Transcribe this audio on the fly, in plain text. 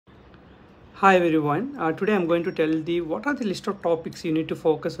Hi everyone. Today I'm going to tell what are the list of topics you need to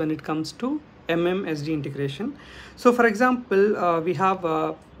focus when it comes to MMSD integration. So for example, we have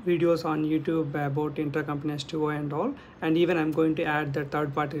videos on YouTube about intercompany S2O and all, and even I'm going to add the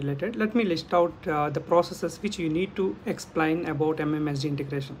third party related. Let me list out the processes which you need to explain about MMSD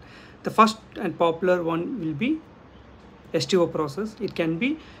integration. The first and popular one will be S2O process. It can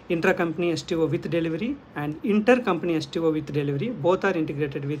be intracompany S2O with delivery and intercompany S2O with delivery. Both are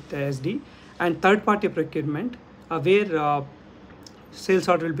integrated with SD. And third-party procurement, where sales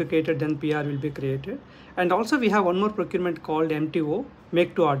order will be created, then PR will be created. And also we have one more procurement called MTO,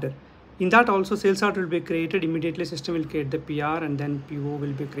 make to order. In that also sales order will be created, immediately system will create the PR and then PO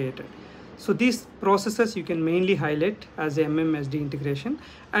will be created. So these processes you can mainly highlight as a MMSD integration.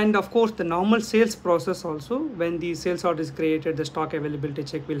 And of course the normal sales process also, when the sales order is created, the stock availability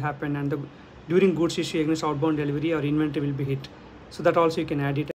check will happen and during goods issue against outbound delivery or inventory will be hit. So that also you can add it